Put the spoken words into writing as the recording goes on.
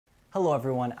Hello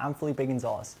everyone, I'm Felipe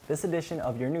Gonzalez. This edition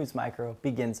of your News Micro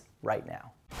begins right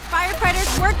now.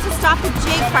 Firefighters work to stop the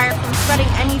Jake fire from spreading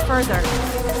any further.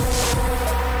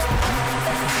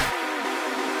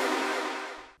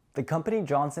 The company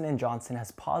Johnson & Johnson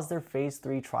has paused their Phase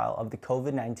 3 trial of the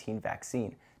COVID-19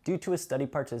 vaccine due to a study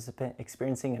participant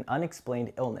experiencing an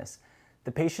unexplained illness.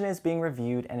 The patient is being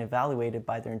reviewed and evaluated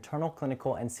by their internal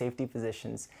clinical and safety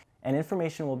physicians, and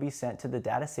information will be sent to the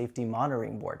Data Safety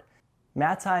Monitoring Board.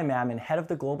 Matai Mammon, head of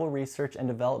the Global Research and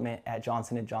Development at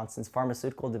Johnson & Johnson's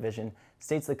Pharmaceutical Division,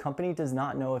 states the company does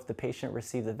not know if the patient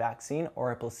received the vaccine or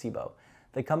a placebo.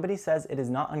 The company says it is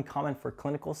not uncommon for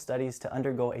clinical studies to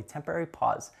undergo a temporary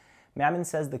pause. Mammon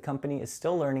says the company is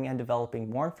still learning and developing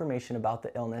more information about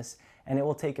the illness, and it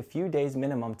will take a few days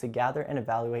minimum to gather and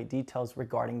evaluate details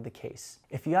regarding the case.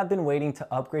 If you have been waiting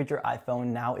to upgrade your iPhone,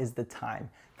 now is the time.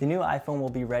 The new iPhone will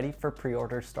be ready for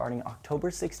pre-order starting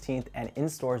October 16th and in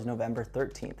stores November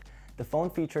 13th. The phone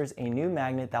features a new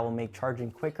magnet that will make charging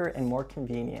quicker and more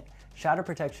convenient, shatter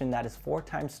protection that is 4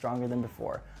 times stronger than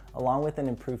before, along with an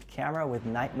improved camera with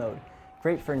night mode,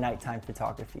 great for nighttime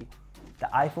photography. The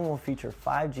iPhone will feature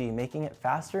 5G, making it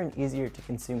faster and easier to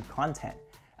consume content.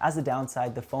 As a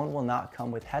downside, the phone will not come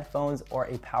with headphones or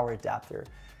a power adapter.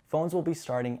 Phones will be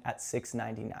starting at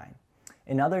 $699.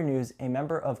 In other news, a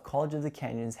member of College of the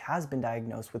Canyons has been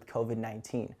diagnosed with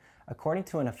COVID-19. According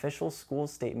to an official school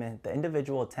statement, the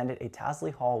individual attended a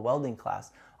Tasley Hall welding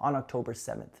class on October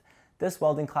 7th. This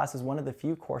welding class is one of the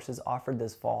few courses offered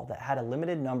this fall that had a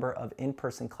limited number of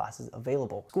in-person classes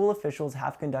available. School officials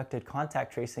have conducted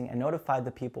contact tracing and notified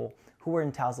the people who were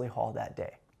in Tasley Hall that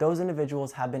day. Those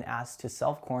individuals have been asked to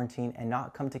self-quarantine and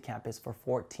not come to campus for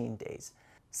 14 days.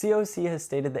 COC has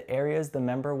stated the areas the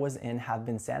member was in have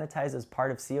been sanitized as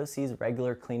part of COC's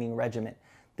regular cleaning regimen.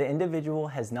 The individual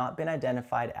has not been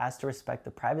identified as to respect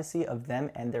the privacy of them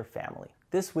and their family.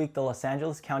 This week, the Los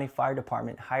Angeles County Fire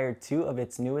Department hired 2 of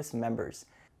its newest members.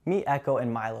 Meet Echo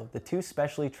and Milo, the 2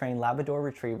 specially trained Labrador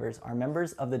Retrievers, are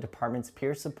members of the department's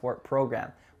peer support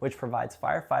program, which provides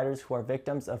firefighters who are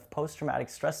victims of post-traumatic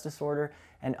stress disorder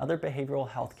and other behavioral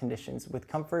health conditions with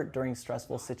comfort during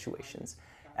stressful situations.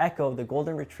 Echo, the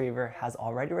Golden Retriever, has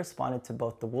already responded to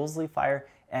both the Woolsey fire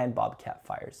and Bobcat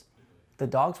fires. The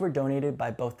dogs were donated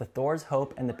by both the Thor's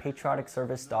Hope and the Patriotic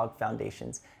Service Dog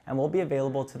Foundations and will be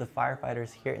available to the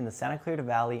firefighters here in the Santa Clarita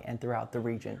Valley and throughout the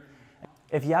region.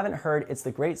 If you haven't heard, it's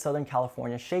the Great Southern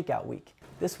California Shakeout Week.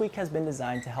 This week has been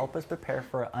designed to help us prepare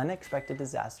for unexpected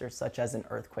disasters such as an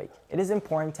earthquake. It is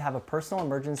important to have a personal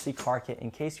emergency car kit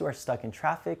in case you are stuck in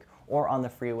traffic or on the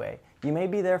freeway. You may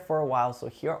be there for a while, so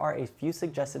here are a few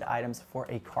suggested items for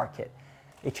a car kit: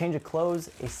 a change of clothes,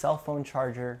 a cell phone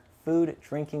charger, food,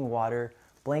 drinking water,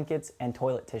 blankets, and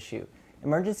toilet tissue.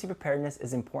 Emergency preparedness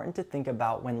is important to think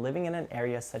about when living in an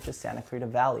area such as Santa Clarita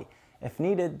Valley. If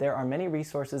needed, there are many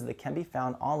resources that can be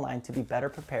found online to be better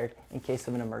prepared in case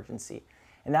of an emergency.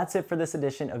 And that's it for this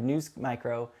edition of News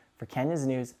Micro. For Canyons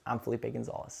News, I'm Felipe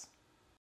Gonzalez.